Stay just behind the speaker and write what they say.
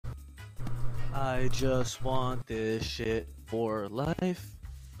I just want this shit for life.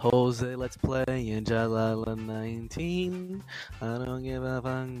 Jose, let's play in Jalala 19. I don't give a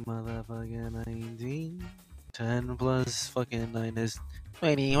fuck, motherfucking 19. 10 plus fucking 9 is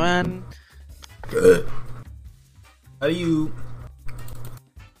 21. How do you...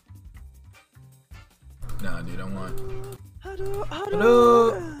 Nah, dude, I want...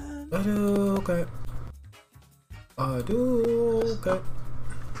 okay. Okay.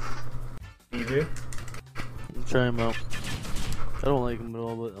 You do? I'm trying him out. I don't like him at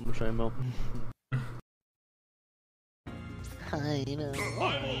all, but I'm gonna try him out. I know.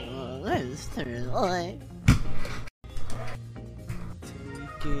 Let's turn on.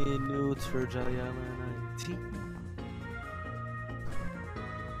 Taking notes for Jalala 19.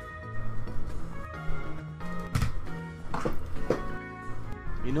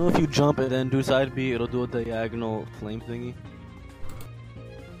 You know, if you jump and then do side B, it'll do a diagonal flame thingy.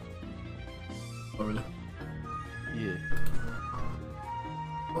 Oh, really? Yeah.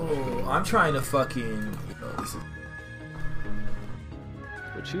 Oh, I'm trying to fucking... this is...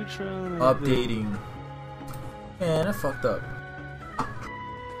 What you trying to Updating. Man, I fucked up.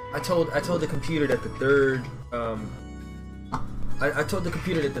 I told the computer that the third... I told the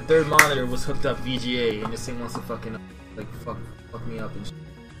computer that the third monitor was hooked up VGA, and this thing wants to fucking... like, fuck me up and shit.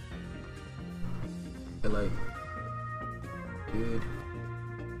 Like... Dude...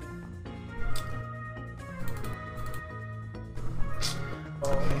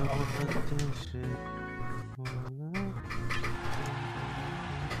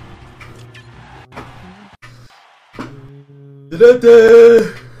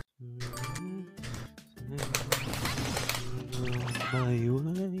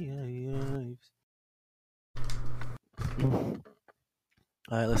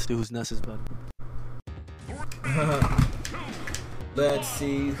 Alright, let's do whose nest is better. Let's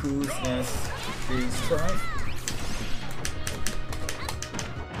see whose nest is five.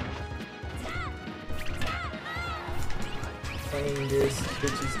 Playing this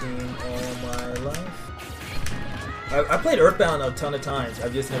bitch's game all my life. I played Earthbound a ton of times.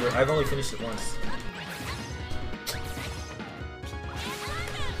 I've only finished it once.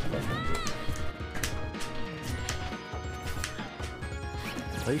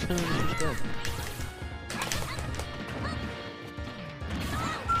 Why are you trying to disrespect?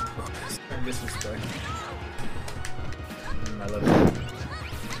 Disrespect. I love it.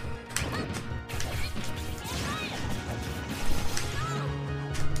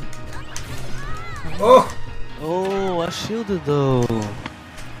 Oh! Oh, I shielded though.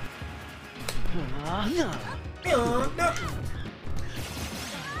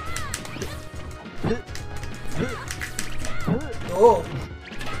 Oh!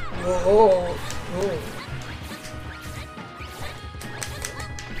 Oh! Oh!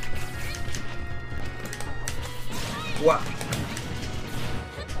 What?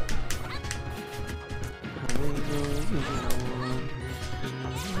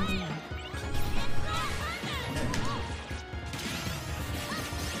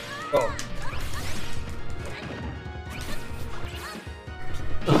 Oh.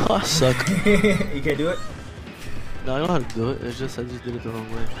 Oh, I suck. You can't do it? No, I know how to do it. It's just I just did it the wrong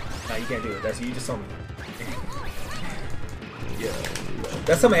way. Nah, you can't do it. That's what you just told me. Yeah.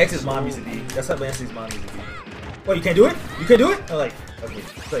 That's how my ex's mom used to be. That's how my ex's mom used to be. What, you can't do it? You can't do it? I'm like, okay.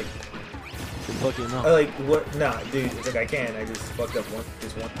 It's like, fucking no. I'm like, what? Nah, dude. It's like I can. I just fucked up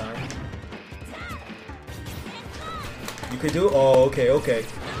just one time. You could do it? Oh, okay, okay.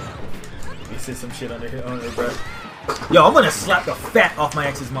 You said some shit under her breath. Yo, I'm gonna slap the fat off my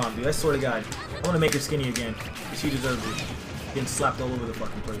ex's mom, dude. I swear to God. I'm gonna make her skinny again. She deserves it. Getting slapped all over the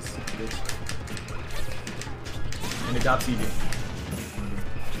fucking place, bitch. And adopt CJ.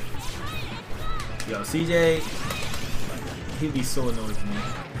 Yo, CJ, he'd be so annoyed with me.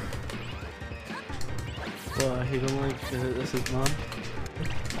 Well, he don't like this his mom?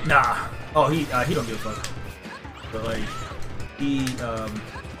 Nah. Oh, he don't give a fuck. But like,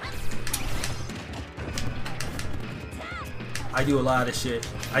 I do a lot of shit.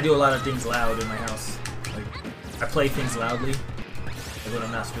 I do a lot of things loud in my house. Like, I play things loudly. Like when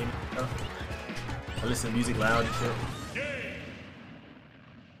I'm not streaming stuff. I listen to music loud and shit.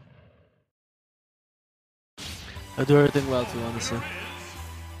 I do everything loud too, honestly.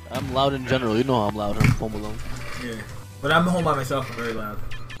 I'm loud in general. You know how I'm loud. I'm home alone. Yeah. But I'm home by myself. I'm very loud.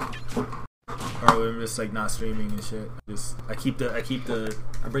 Or when I'm just like not streaming and shit. I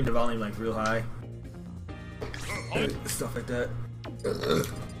bring the volume like real high. Stuff like that.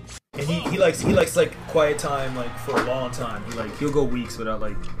 And he likes like quiet time like for a long time. He'll go weeks without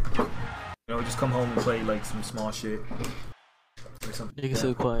like, you know, just come home and play like some small shit or something. You can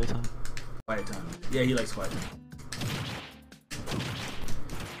say quiet time. Quiet time. Yeah, he likes quiet time.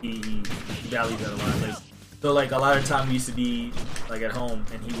 He values that a lot. Like, so like a lot of time we used to be like at home,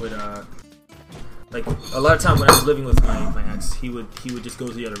 and he would like a lot of time when I was living with my ex, he would just go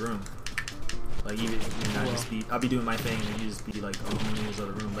to the other room. Like even I'll be doing my thing, and he'd just be like alone in his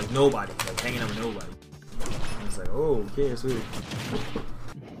other room, like nobody, like hanging out with nobody. And it's like, oh, okay, sweet.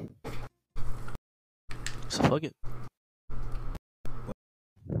 So fuck it.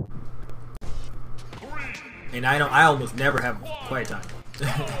 And I almost never have quiet time.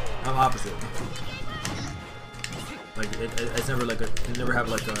 I'm opposite. Like it's never like it never have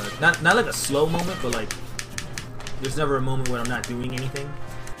like a not like a slow moment, but like there's never a moment when I'm not doing anything.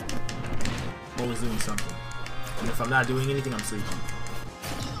 I'm always doing something. And if I'm not doing anything, I'm sleeping.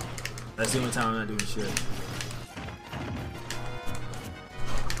 That's the only time I'm not doing shit.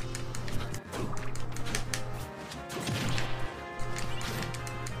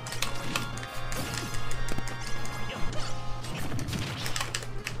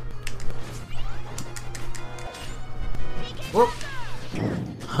 Whoop!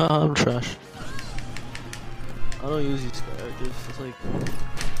 I'm trash. I don't use these characters. It's like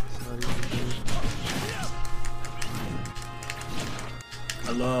it's not even good.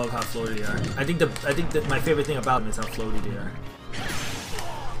 I love how floaty they are. I think that my favorite thing about them is how floaty they are.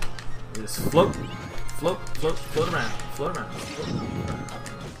 They just float, float, float, float around, float around. Float around.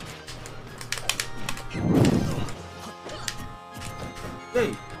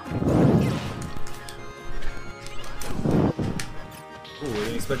 Hey. Ooh, I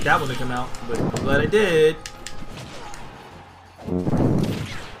didn't expect that one to come out, but I'm glad I did.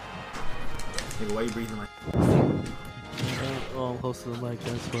 Nigga, why are you breathing like? Oh, I'm close to the mic,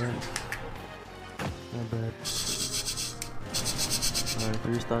 that's why. My bad. Alright,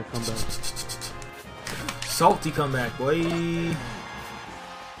 3-star comeback. Salty comeback, boy.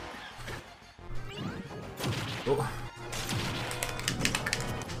 Oh.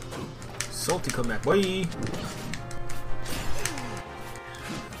 Salty comeback, boy.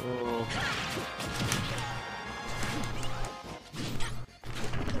 Oh.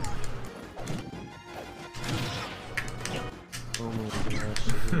 Oh my gosh.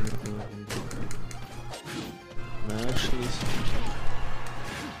 Actually,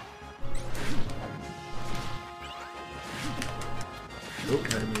 oh, I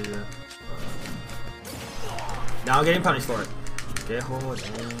didn't do that. Now I'm getting punished for it. Get hold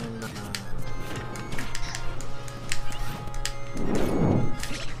and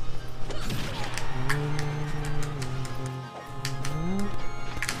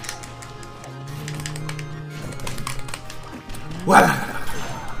Wow.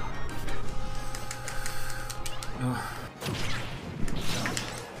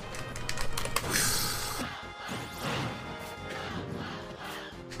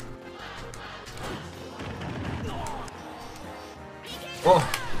 Oh.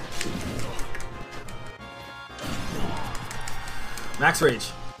 Max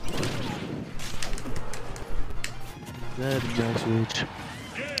Rage. that Max Rage.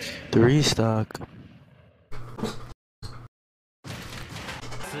 3-stock.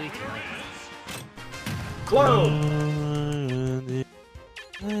 Glow!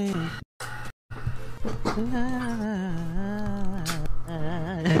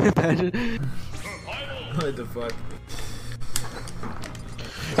 What the fuck?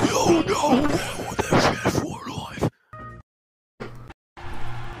 Yo, no, what that shit for life?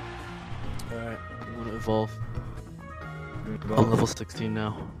 Alright, I'm gonna evolve. I'm level 16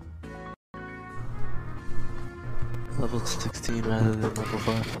 now. Level 16 rather than level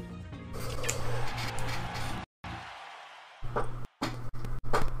 5.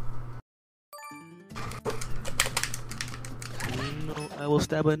 I will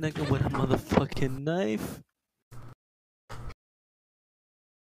stab a nigga with a motherfucking knife.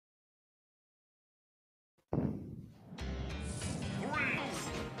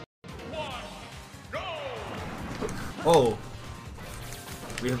 Oh,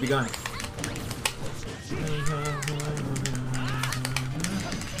 we have begun.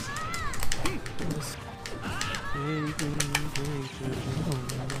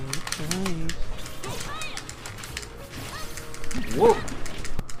 Whoa.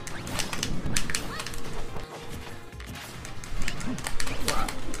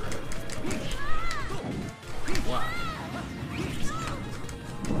 Wow.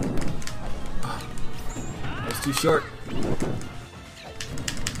 That's too short.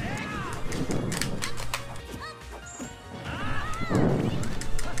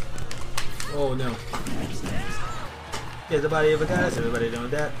 Oh no. Here's the body of a goddess, everybody doing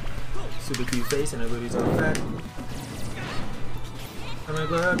that. Super cute face and everybody's all fat. I'm a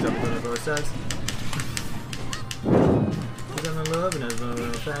glove, drop it on the sex. Cause I'm in love and that's no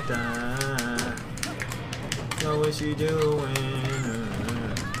real fact. I know what she doing.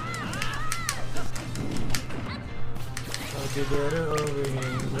 How to get her over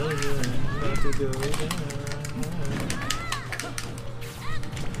here, what to do again.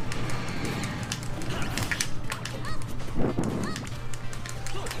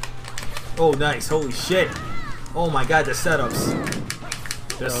 Oh, nice. Holy shit. Oh my god, the setups.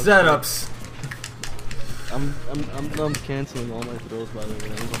 The setups. I'm canceling all my throws, by the way.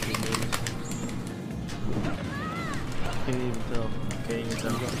 Can't even tell. Can't even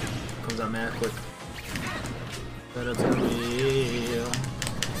tell. Comes out mad quick. Setups are real.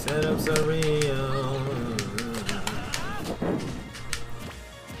 Setups are real.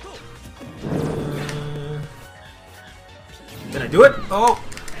 Can I do it? Oh!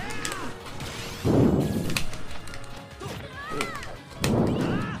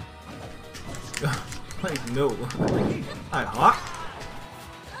 Like, no. I'm hot.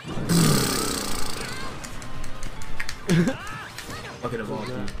 Fucking evolved,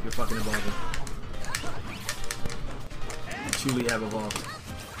 dude. You're fucking evolving. You truly have evolved.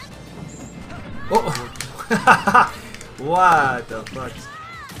 Oh! What the fuck?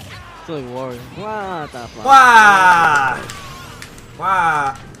 It's like Wario. What the fuck? Wow!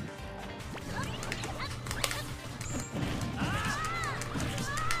 Wow!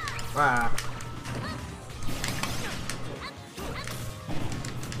 Wow!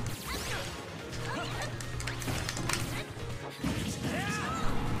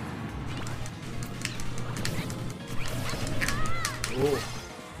 Oh.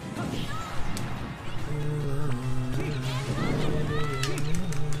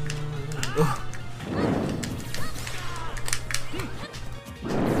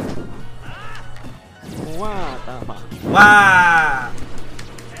 What the fuck? Wow!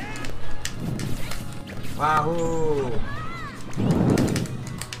 Wahoo!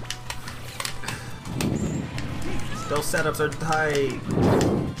 Those setups are tight.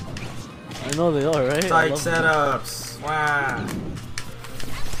 I know they are, right? Tight setups. Wow.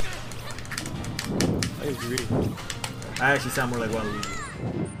 I agree. I actually sound more like Waluigi.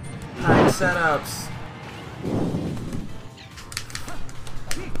 Tight setups.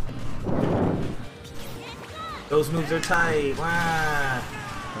 Those moves are tight. Wow.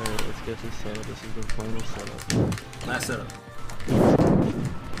 Alright, let's get this setup. This is the final setup. Last setup.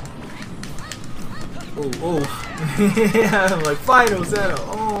 Oh, oh. Yeah, I'm like, final setup.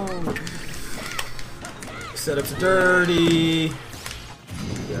 Oh. Setup's dirty.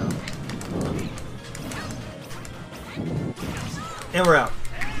 Yeah. And we're out.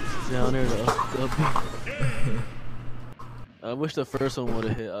 Down there, I wish the first one would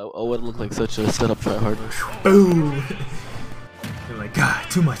have hit. I would look like such a setup tryhard. Boom! They're like, God,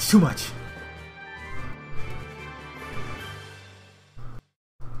 too much, too much.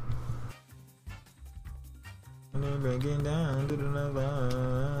 And then breaking down to the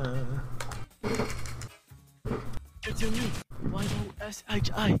lava. It's a me,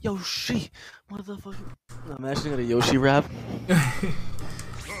 Y-O-S-H-I, Yoshi, motherfucker. I'm imagining a Yoshi rap.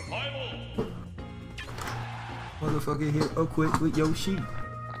 Motherfucker here, oh quick with Yoshi.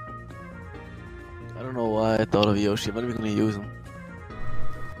 I don't know why I thought of Yoshi. I'm not even gonna use him.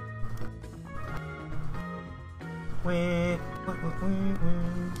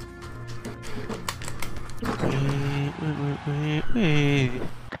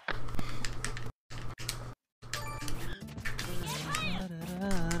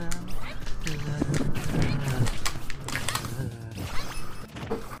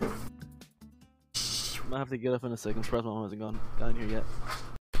 I have to get up in a second. Press mom hasn't gotten here yet.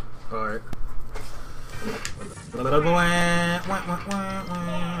 Alright.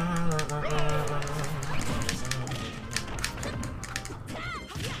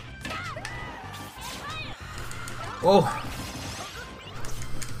 Oh!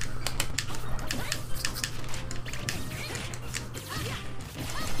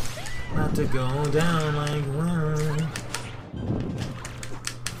 Not to go down like one.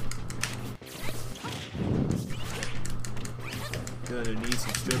 Gonna need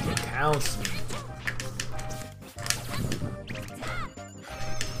some stripper counseling.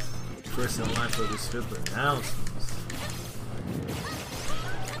 First in line for the stripper announcements.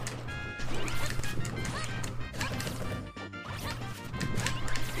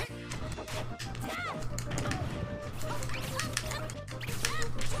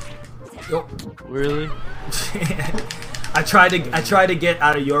 Yo. Really? I tried to get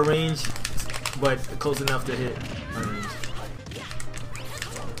out of your range, but close enough to hit.